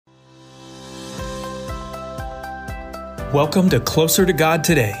Welcome to Closer to God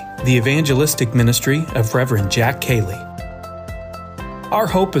Today, the evangelistic ministry of Reverend Jack Cayley. Our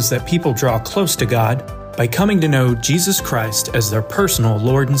hope is that people draw close to God by coming to know Jesus Christ as their personal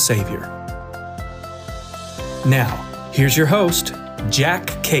Lord and Savior. Now, here's your host,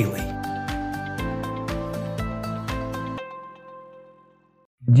 Jack Cayley.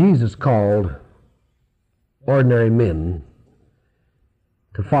 Jesus called ordinary men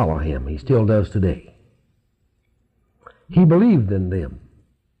to follow him. He still does today. He believed in them.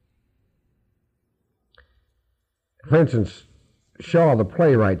 For instance, Shaw the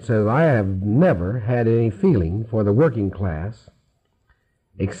playwright says, "I have never had any feeling for the working class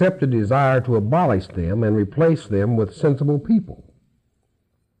except a desire to abolish them and replace them with sensible people."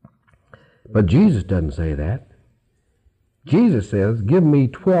 But Jesus doesn't say that. Jesus says, "Give me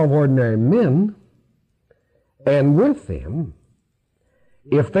 12 ordinary men, and with them,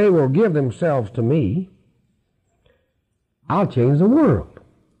 if they will give themselves to me, I'll change the world."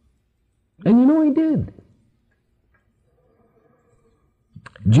 And you know he did.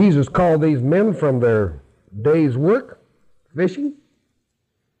 Jesus called these men from their day's work, fishing,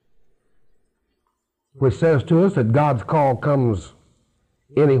 which says to us that God's call comes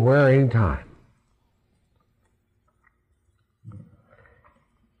anywhere, anytime.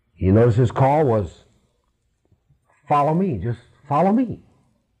 You notice his call was, follow me, just follow me.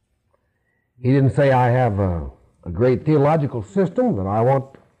 He didn't say, I have a great theological system that I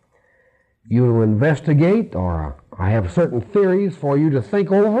want you to investigate, or I have certain theories for you to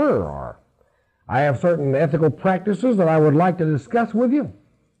think over, or I have certain ethical practices that I would like to discuss with you.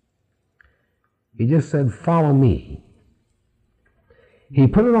 He just said, follow me. He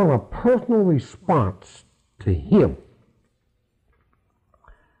put it on a personal response to him.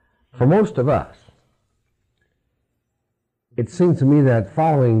 For most of us, it seems to me that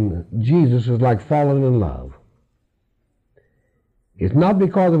following Jesus is like falling in love. It's not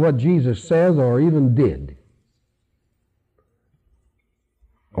because of what Jesus says or even did.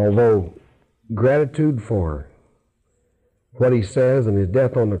 Although gratitude for what he says and his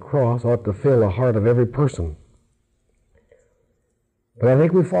death on the cross ought to fill the heart of every person. But I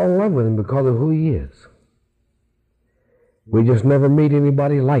think we fall in love with him because of who he is. We just never meet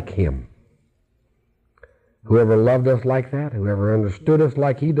anybody like him. Whoever loved us like that, whoever understood us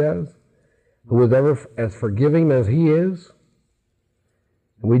like he does, who was ever as forgiving as he is,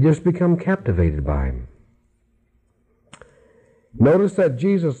 we just become captivated by him. Notice that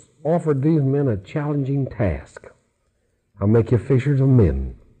Jesus offered these men a challenging task. I'll make you fishers of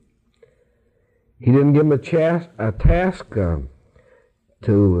men. He didn't give them a task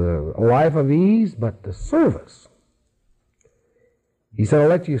to a life of ease, but to service. He said, I'll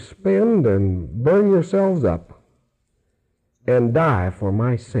let you spend and burn yourselves up and die for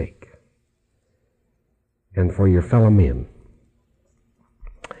my sake and for your fellow men.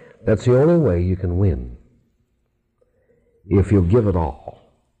 That's the only way you can win, if you'll give it all.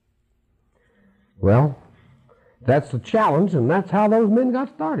 Well, that's the challenge, and that's how those men got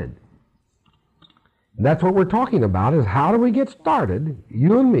started. And that's what we're talking about, is how do we get started,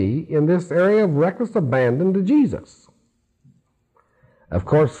 you and me, in this area of reckless abandon to Jesus? Of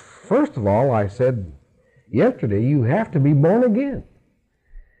course, first of all, I said yesterday, you have to be born again.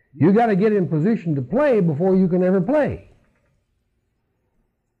 You got to get in position to play before you can ever play.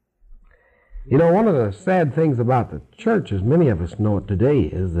 You know, one of the sad things about the church, as many of us know it today,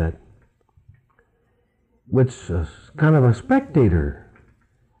 is that it's kind of a spectator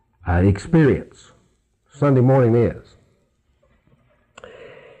experience. Sunday morning is.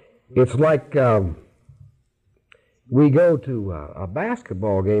 It's like we go to a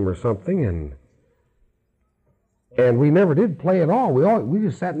basketball game or something, and we never did play at all. We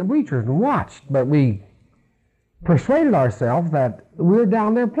just sat in the bleachers and watched, but we persuaded ourselves that we're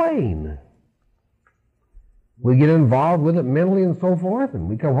down there playing. We get involved with it mentally and so forth, and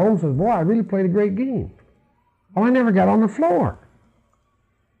we come home and say, boy, I really played a great game. Oh, I never got on the floor.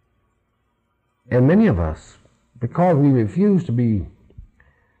 And many of us, because we refuse to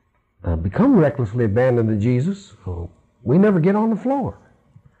become recklessly abandoned to Jesus, we never get on the floor.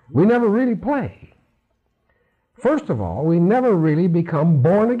 We never really play. First of all, we never really become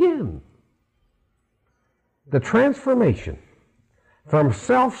born again. The transformation from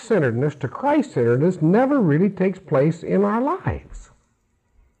self-centeredness to Christ-centeredness never really takes place in our lives.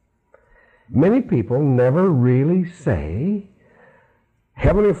 Many people never really say,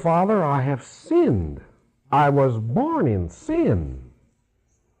 Heavenly Father, I have sinned. I was born in sin.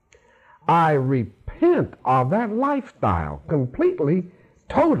 I repent of that lifestyle completely,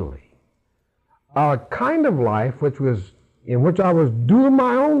 totally. A kind of life in which I was doing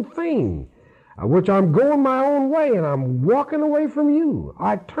my own thing. which I'm going my own way and I'm walking away from you.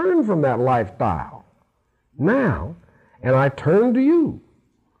 I turn from that lifestyle now, and I turn to you.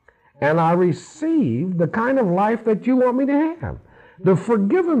 And I receive the kind of life that you want me to have. The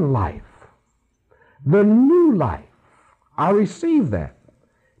forgiven life. The new life. I receive that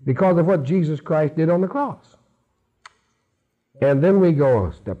because of what Jesus Christ did on the cross. And then we go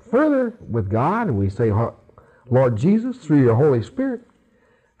a step further with God and we say, Lord Jesus, through your Holy Spirit,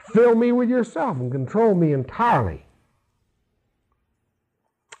 fill me with yourself and control me entirely.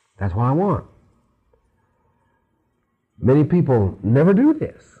 That's what I want. Many people never do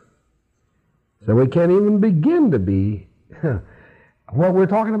this. So we can't even begin to be what we're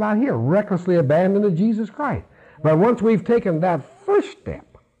talking about here, recklessly abandoned to Jesus Christ. But once we've taken that first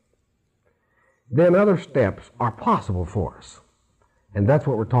step, then other steps are possible for us. And that's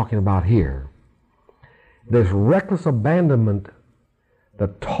what we're talking about here. This reckless abandonment, the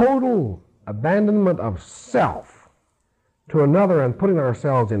total abandonment of self to another and putting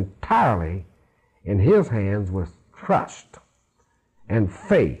ourselves entirely in His hands with trust and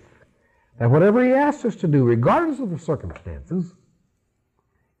faith that whatever He asks us to do, regardless of the circumstances,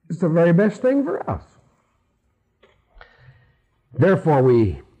 is the very best thing for us. Therefore,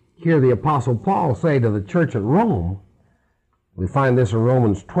 we hear the Apostle Paul say to the church at Rome, we find this in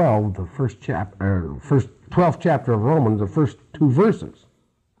Romans 12, the 12th chapter of Romans, the first 2 verses.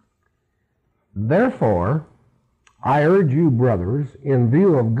 Therefore, I urge you, brothers, in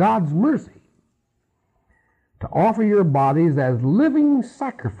view of God's mercy, to offer your bodies as living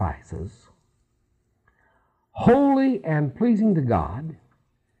sacrifices, holy and pleasing to God,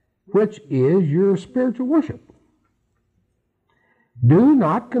 which is your spiritual worship. Do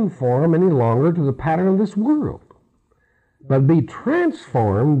not conform any longer to the pattern of this world, but be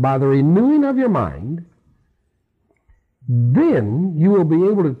transformed by the renewing of your mind. Then you will be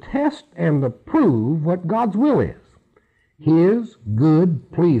able to test and approve what God's will is, His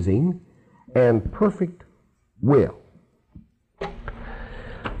good, pleasing, and perfect will.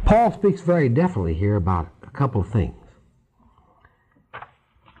 Paul speaks very definitely here about a couple of things.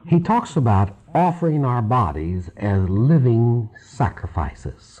 He talks about offering our bodies as living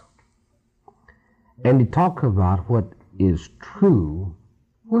sacrifices. And he talks about what is true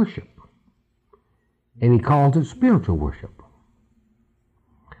worship. And he calls it spiritual worship.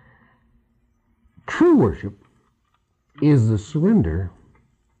 True worship is the surrender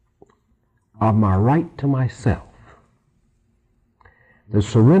of my right to myself. The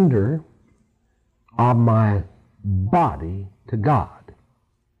surrender of my body to God.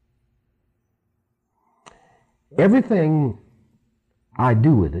 Everything I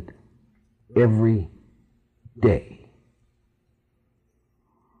do with it every day.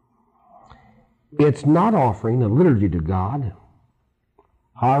 It's not offering a liturgy to God,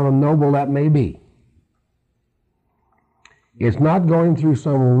 however noble that may be. It's not going through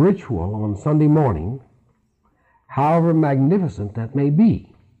some ritual on Sunday morning, however magnificent that may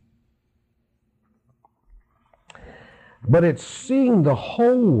be. But it's seeing the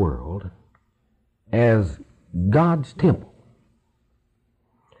whole world as God's temple.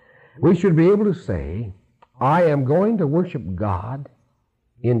 We should be able to say, I am going to worship God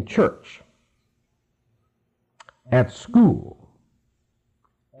in church, at school,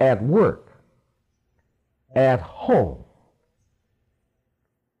 at work, at home,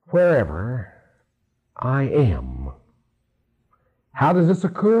 wherever I am. How does this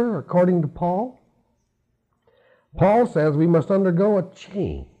occur according to Paul? Paul says we must undergo a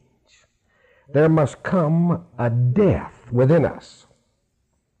change. There must come a death within us.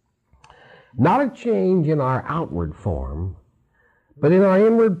 Not a change in our outward form, but in our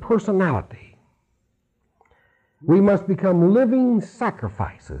inward personality. We must become living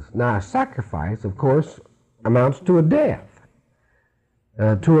sacrifices. Now, a sacrifice, of course, amounts to a death,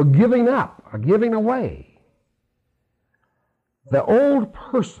 to a giving up, a giving away. The old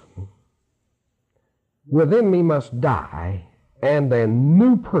person within me must die, and the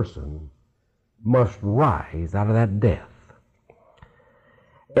new person must rise out of that death.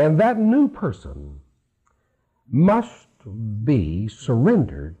 And that new person must be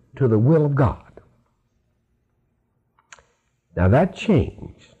surrendered to the will of God. Now that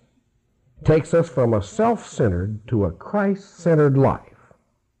change takes us from a self-centered to a Christ-centered life.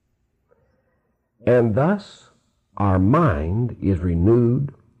 And thus our mind is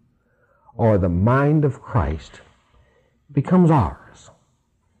renewed, or the mind of Christ becomes ours.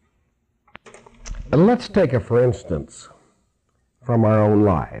 And let's take it, for instance, from our own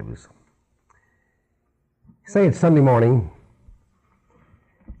lives. Say it's Sunday morning,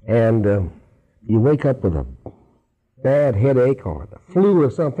 and you wake up with a bad headache or the flu or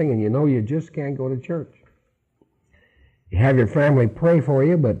something, and you know you just can't go to church. You have your family pray for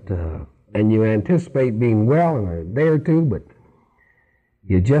you, and you anticipate being well in a day or two, but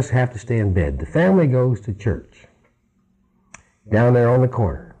you just have to stay in bed. The family goes to church, down there on the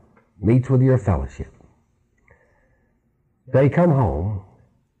corner, meets with your fellowship. They come home,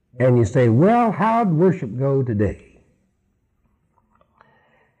 and you say, well, how'd worship go today?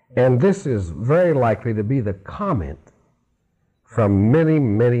 And this is very likely to be the comment from many,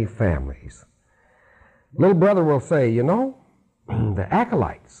 many families. Little brother will say, you know, the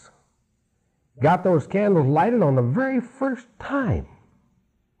acolytes got those candles lighted on the very first time.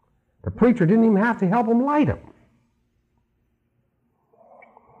 The preacher didn't even have to help them light them.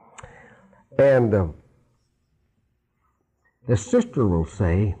 And the sister will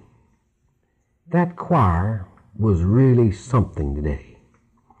say, that choir was really something today.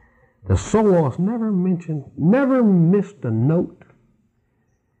 The soloist never missed a note.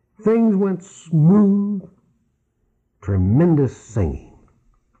 Things went smooth, tremendous singing.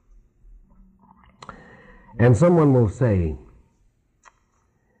 And someone will say,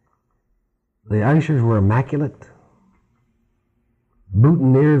 the ushers were immaculate.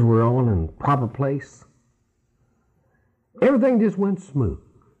 Boutonnieres were on in proper place. Everything just went smooth.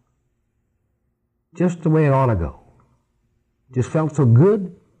 Just the way it ought to go. Just felt so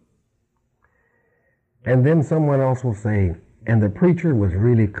good. And then someone else will say, and the preacher was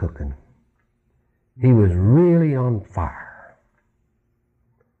really cooking. He was really on fire.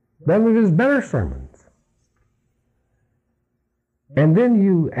 One of his better sermons. And then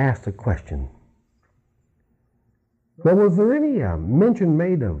you ask the question, well, was there any mention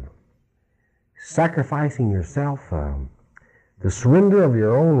made of sacrificing yourself, the surrender of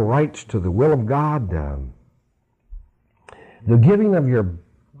your own rights to the will of God, the giving of your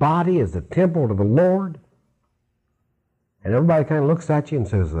body as a temple to the Lord? And everybody kind of looks at you and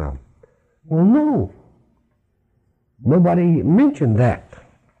says, well, no. Nobody mentioned that.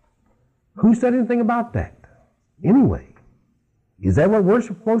 Who said anything about that? Anyway, is that what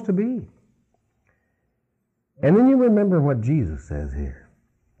worship's supposed to be? And then you remember what Jesus says here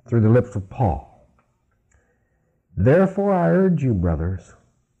through the lips of Paul. Therefore I urge you, brothers,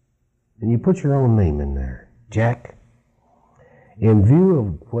 and you put your own name in there, Jack, in view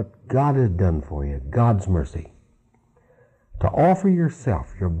of what God has done for you, God's mercy, to offer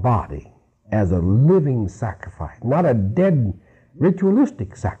yourself, your body, as a living sacrifice, not a dead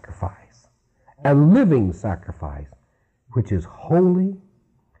ritualistic sacrifice, a living sacrifice, which is holy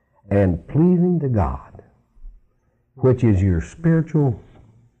and pleasing to God, which is your spiritual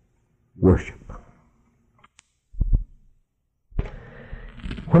worship.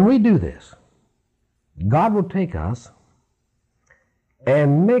 When we do this, God will take us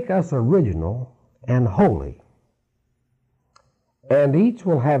and make us original and holy. And each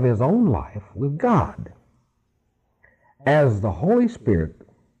will have his own life with God. As the Holy Spirit,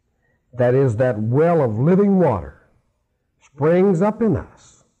 that is that well of living water, springs up in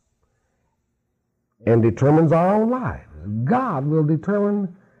us and determines our own lives, God will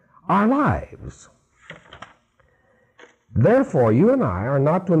determine our lives. Therefore, you and I are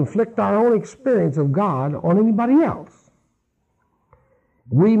not to inflict our own experience of God on anybody else.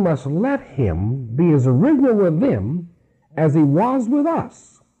 We must let him be as original with them as he was with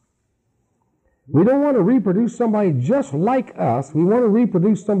us. We don't want to reproduce somebody just like us. We want to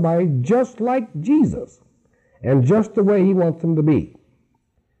reproduce somebody just like Jesus and just the way he wants them to be.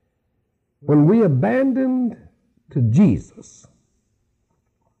 When we abandoned to Jesus,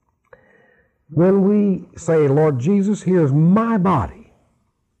 when we say, Lord Jesus, here's my body,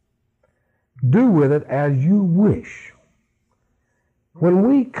 do with it as you wish. When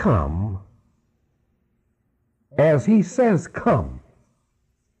we come as he says come,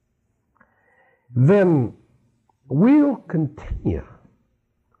 then we'll continue.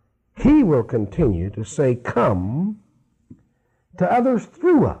 He will continue to say come to others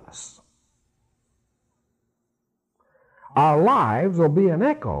through us. Our lives will be an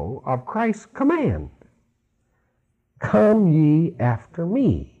echo of Christ's command. Come ye after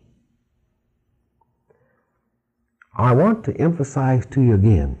me. I want to emphasize to you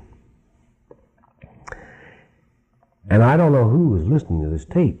again, and I don't know who is listening to this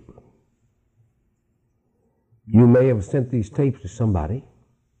tape. You may have sent these tapes to somebody.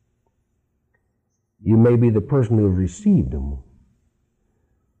 You may be the person who received them.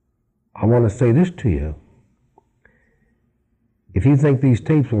 I want to say this to you. If you think these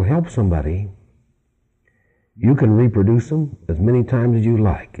tapes will help somebody, you can reproduce them as many times as you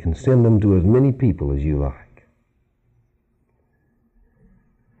like and send them to as many people as you like.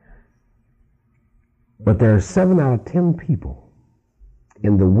 But there are 7 out of 10 people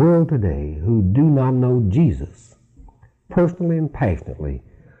in the world today who do not know Jesus personally and passionately,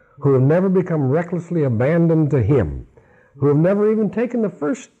 who have never become recklessly abandoned to Him, who have never even taken the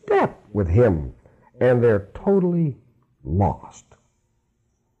first step with Him, and they're totally lost.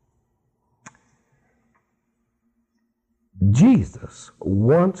 Jesus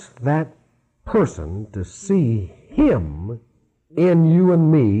wants that person to see Him in you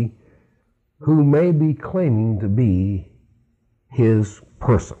and me who may be claiming to be His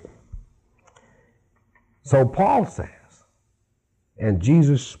person. So Paul says, and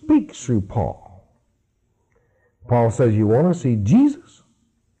Jesus speaks through Paul. Paul says, you want to see Jesus?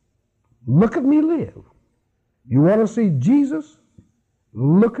 Look at me live. You want to see Jesus?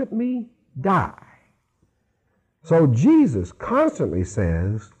 Look at me die. So Jesus constantly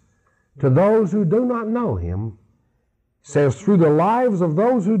says to those who do not know Him, says through the lives of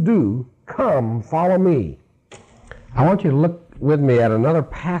those who do, come, follow me. I want you to look with me at another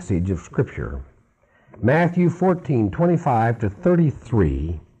passage of Scripture. Matthew 14:25 to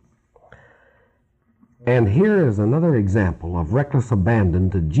 33. And here is another example of reckless abandon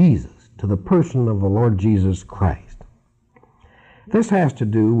to Jesus, to the person of the Lord Jesus Christ. This has to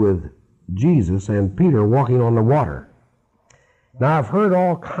do with Jesus and Peter walking on the water. Now, I've heard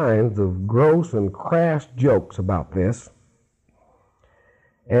all kinds of gross and crass jokes about this,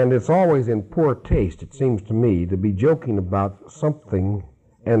 and it's always in poor taste, it seems to me, to be joking about something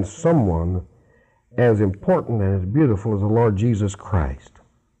and someone as important and as beautiful as the Lord Jesus Christ.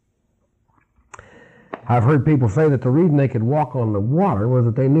 I've heard people say that the reason they could walk on the water was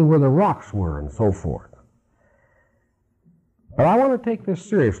that they knew where the rocks were and so forth. But I want to take this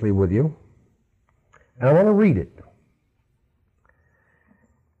seriously with you, and I want to read it.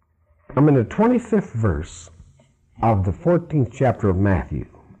 I'm in the 25th verse of the 14th chapter of Matthew.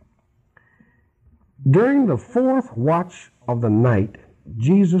 During the 4th watch of the night,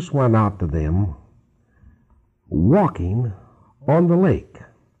 Jesus went out to them, walking on the lake.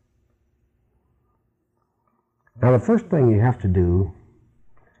 Now, the first thing you have to do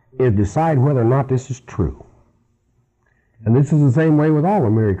is decide whether or not this is true. And this is the same way with all the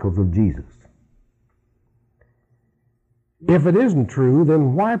miracles of Jesus. If it isn't true,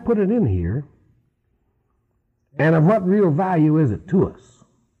 then why put it in here? And of what real value is it to us?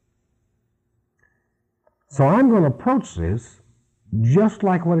 So I'm going to approach this just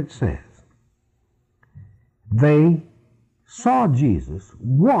like what it says. They saw Jesus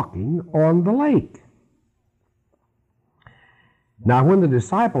walking on the lake. Now, when the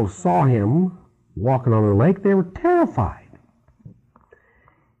disciples saw Him walking on the lake, they were terrified.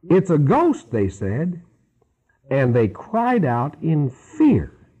 It's a ghost, they said, and they cried out in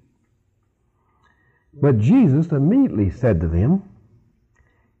fear. But Jesus immediately said to them,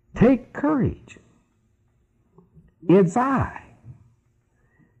 take courage. It's I.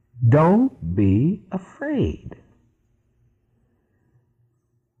 Don't be afraid.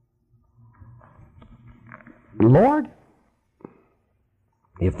 Lord,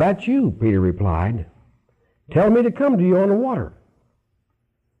 if that's you, Peter replied, tell me to come to you on the water.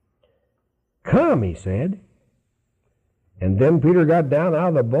 Come, he said. And then Peter got down out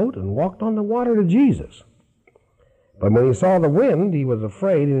of the boat and walked on the water to Jesus. But when he saw the wind, he was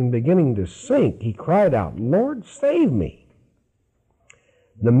afraid, and beginning to sink, he cried out, Lord, save me.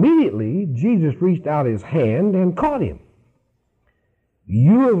 Immediately, Jesus reached out His hand and caught him.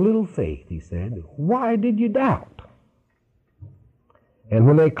 You of little faith, he said, why did you doubt? And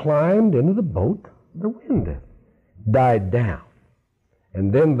when they climbed into the boat, the wind died down.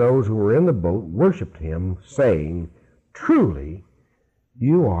 And then those who were in the boat worshiped Him, saying, truly,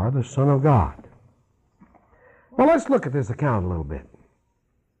 you are the Son of God. Well, let's look at this account a little bit.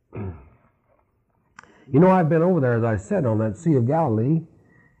 You know, I've been over there, as I said, on that Sea of Galilee,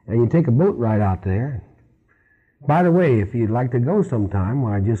 and you take a boat ride out there. By the way, if you'd like to go sometime,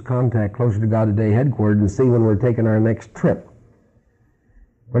 why just contact Closer to God Today headquarters and see when we're taking our next trip.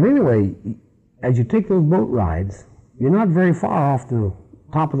 But anyway, as you take those boat rides, you're not very far off the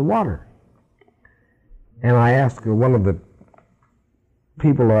top of the water. And I asked one of the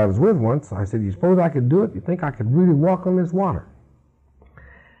people I was with once, I said, you suppose I could do it? You think I could really walk on this water?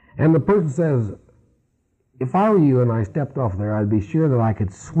 And the person says, if I were you and I stepped off there, I'd be sure that I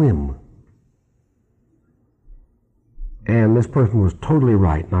could swim. And this person was totally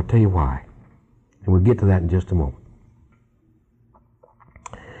right, and I'll tell you why. And we'll get to that in just a moment.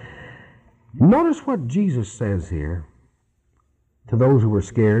 Notice what Jesus says here to those who were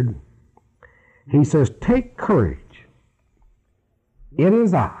scared. He says, take courage. It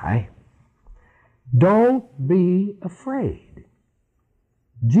is I. Don't be afraid.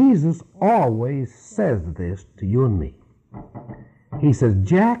 Jesus always says this to you and me. He says,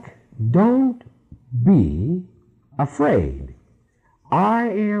 Jack, don't be afraid. I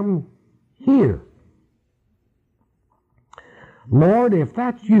am here. Lord, if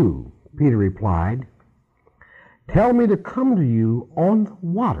that's you, Peter replied, tell me to come to you on the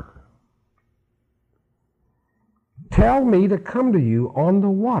water. Tell me to come to you on the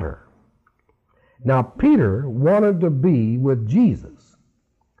water. Now, Peter wanted to be with Jesus.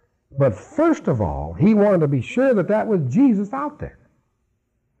 But first of all, he wanted to be sure that that was Jesus out there.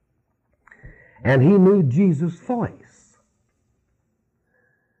 And he knew Jesus' voice.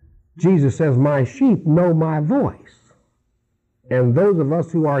 Jesus says, my sheep know my voice. And those of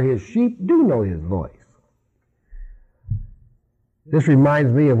us who are his sheep do know his voice. This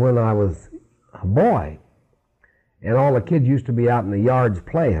reminds me of when I was a boy, and all the kids used to be out in the yards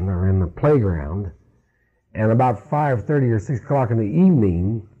playing or in the playground, and about 5:30 or 6 o'clock in the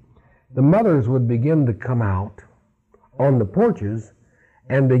evening, the mothers would begin to come out on the porches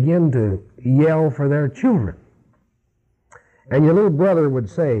and begin to yell for their children. And your little brother would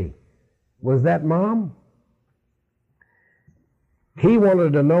say, was that Mom? He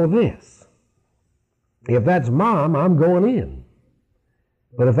wanted to know this. If that's Mom, I'm going in.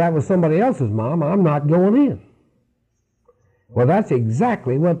 But if that was somebody else's mom, I'm not going in. Well, that's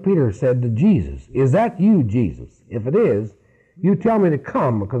exactly what Peter said to Jesus. Is that you, Jesus? If it is, you tell me to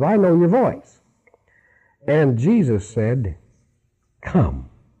come because I know your voice. And Jesus said, come.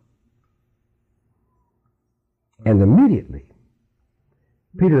 And immediately,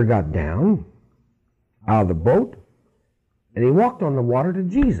 Peter got down out of the boat and he walked on the water to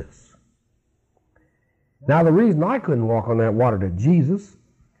Jesus. Now, the reason I couldn't walk on that water to Jesus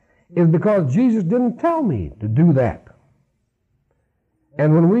is because Jesus didn't tell me to do that.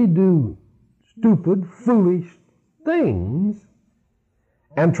 And when we do stupid, foolish things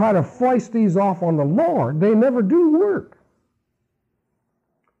and try to foist these off on the Lord, they never do work.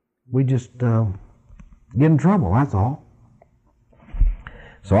 We just get in trouble, that's all.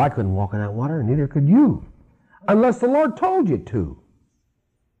 So I couldn't walk in that water, and neither could you, unless the Lord told you to.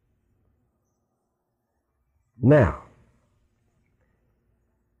 Now,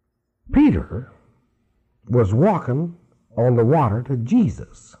 Peter was walking on the water to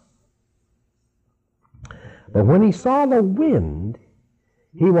Jesus. But when he saw the wind,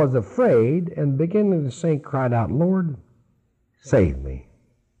 he was afraid and beginning to sink, cried out, Lord, save me.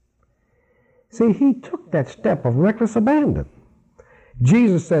 See, he took that step of reckless abandon.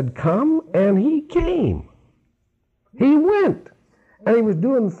 Jesus said, come, and he came. He went, and he was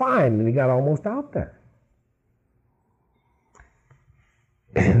doing fine, and he got almost out there.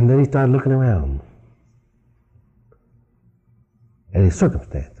 And then he started looking around at his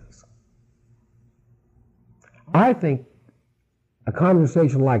circumstances. I think a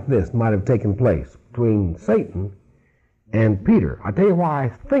conversation like this might have taken place between Satan and Peter. I'll tell you why I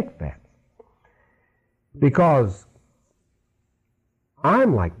think that. Because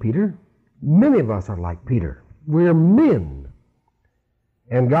I'm like Peter. Many of us are like Peter. We're men.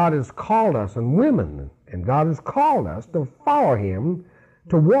 And God has called us, and women, and God has called us to follow him,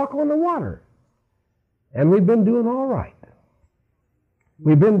 to walk on the water. And we've been doing all right.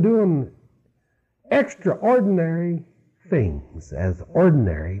 We've been doing extraordinary things as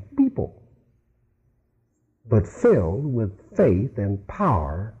ordinary people, but filled with faith and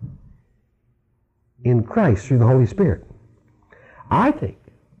power in Christ through the Holy Spirit. I think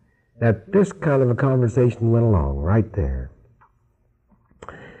that this kind of a conversation went along right there.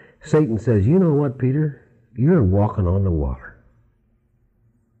 Satan says, you know what, Peter? You're walking on the water.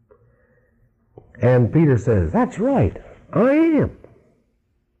 And Peter says, that's right, I am.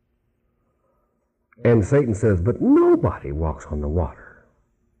 And Satan says, but nobody walks on the water.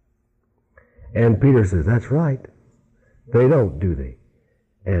 And Peter says, that's right, they don't, do they?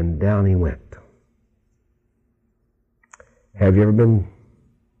 And down he went. Have you ever been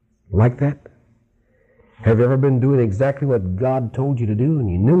like that? Have you ever been doing exactly what God told you to do, and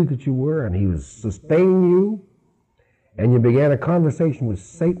you knew that you were, and he was sustaining you, and you began a conversation with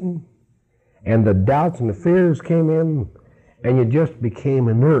Satan, and the doubts and the fears came in, and you just became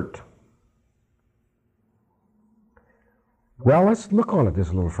inert? Well, let's look on at this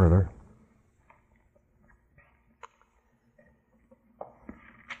a little further.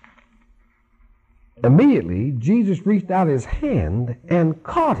 Immediately, Jesus reached out his hand and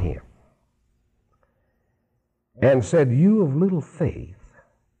caught him and said, you of little faith,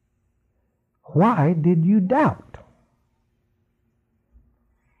 why did you doubt?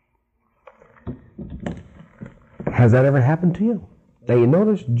 Has that ever happened to you? Now you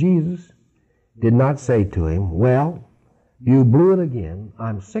notice Jesus did not say to him, well, You blew it again.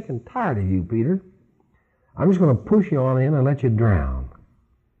 I'm sick and tired of you, Peter. I'm just going to push you on in and let you drown.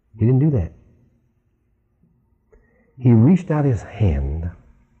 He didn't do that. He reached out his hand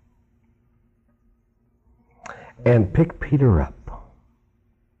and picked Peter up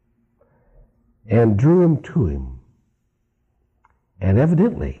and drew him to him. And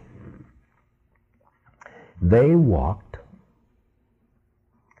evidently, they walked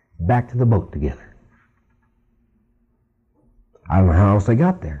back to the boat together. I don't know how else they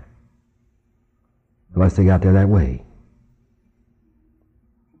got there, unless they got there that way.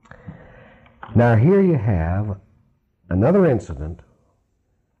 Now here you have another incident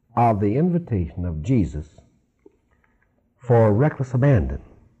of the invitation of Jesus for reckless abandon,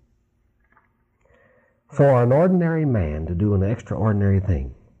 for an ordinary man to do an extraordinary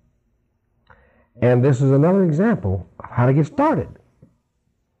thing. And this is another example of how to get started.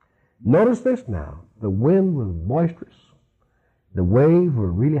 Notice this now. The wind was boisterous. The waves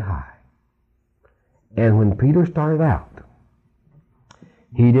were really high. And when Peter started out,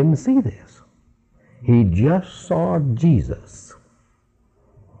 he didn't see this. He just saw Jesus.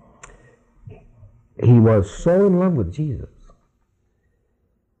 He was so in love with Jesus.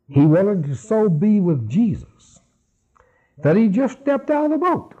 He wanted to so be with Jesus that he just stepped out of the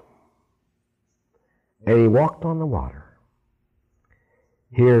boat and he walked on the water.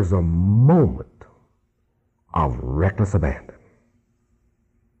 Here's a moment of reckless abandon.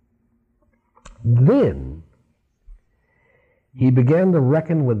 Then he began to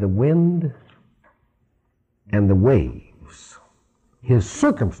reckon with the wind and the waves, his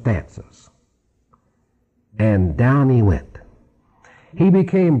circumstances, and down he went. He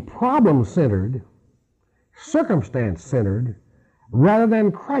became problem-centered, circumstance-centered, rather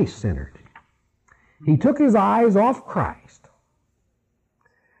than Christ-centered. He took his eyes off Christ,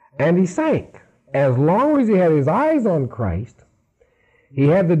 and he sank. As long as he had his eyes on Christ, he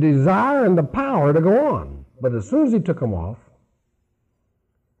had the desire and the power to go on. But as soon as he took them off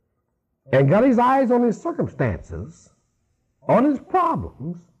and got his eyes on his circumstances, on his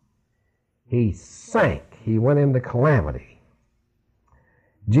problems, he sank. He went into calamity.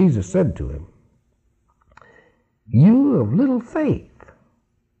 Jesus said to him, "You of little faith,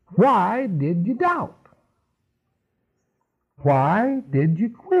 why did you doubt? Why did you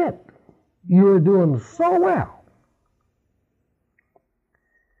quit? You were doing so well."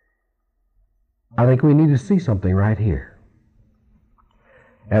 I think we need to see something right here.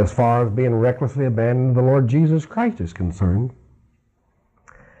 As far as being recklessly abandoned to the Lord Jesus Christ is concerned,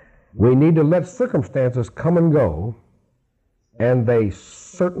 we need to let circumstances come and go, and they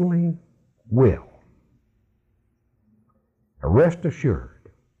certainly will. Rest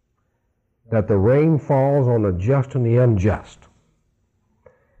assured that the rain falls on the just and the unjust.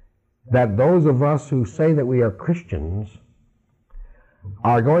 That those of us who say that we are Christians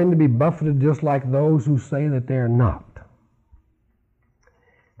are going to be buffeted just like those who say that they're not.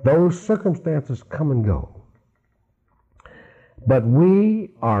 Those circumstances come and go. But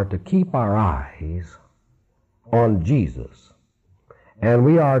we are to keep our eyes on Jesus, and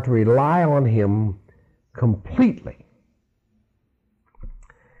we are to rely on him completely.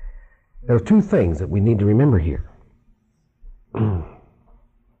 There's two things that we need to remember here.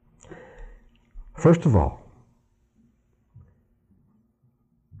 First of all,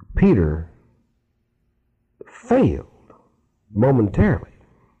 Peter failed momentarily,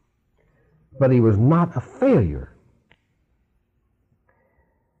 but he was not a failure.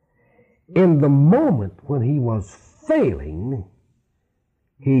 In the moment when he was failing,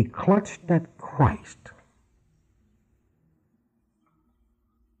 he clutched at Christ.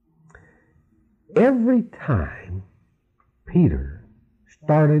 Every time Peter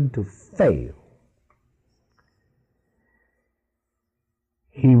started to fail,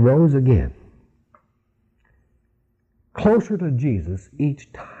 he rose again, closer to Jesus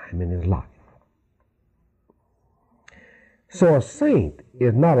each time in his life. So a saint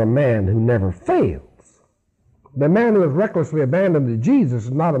is not a man who never fails. The man who is recklessly abandoned to Jesus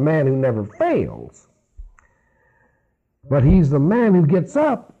is not a man who never fails. But he's the man who gets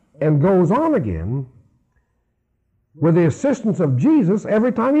up and goes on again with the assistance of Jesus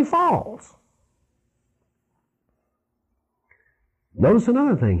every time he falls. Notice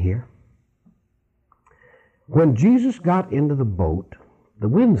another thing here. When Jesus got into the boat, the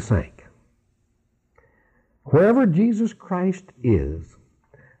wind sank. Wherever Jesus Christ is,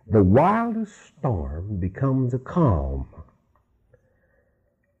 the wildest storm becomes a calm.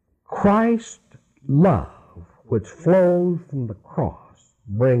 Christ's love, which flows from the cross,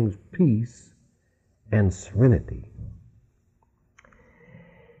 brings peace and serenity.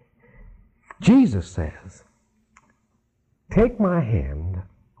 Jesus says, take my hand,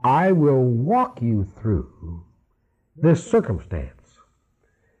 I will walk you through this circumstance.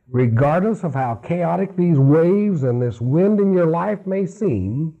 Regardless of how chaotic these waves and this wind in your life may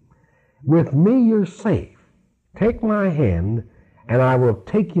seem, with me you're safe. Take my hand, and I will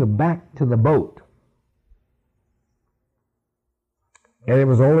take you back to the boat. And it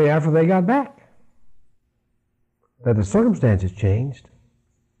was only after they got back that the circumstances changed.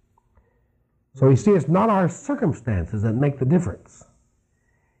 So you see, it's not our circumstances that make the difference.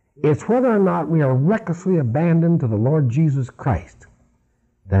 It's whether or not we are recklessly abandoned to the Lord Jesus Christ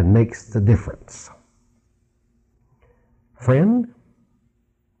that makes the difference. Friend,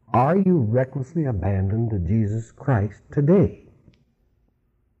 are you recklessly abandoned to Jesus Christ today?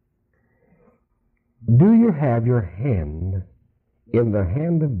 Do you have your hand in the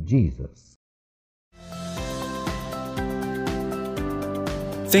hand of Jesus?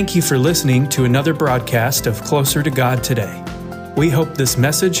 Thank you for listening to another broadcast of Closer to God Today. We hope this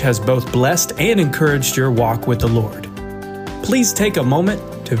message has both blessed and encouraged your walk with the Lord. Please take a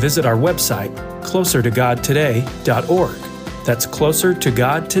moment to visit our website, closertogodtoday.org. That's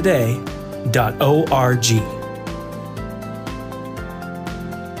closertogodtoday.org.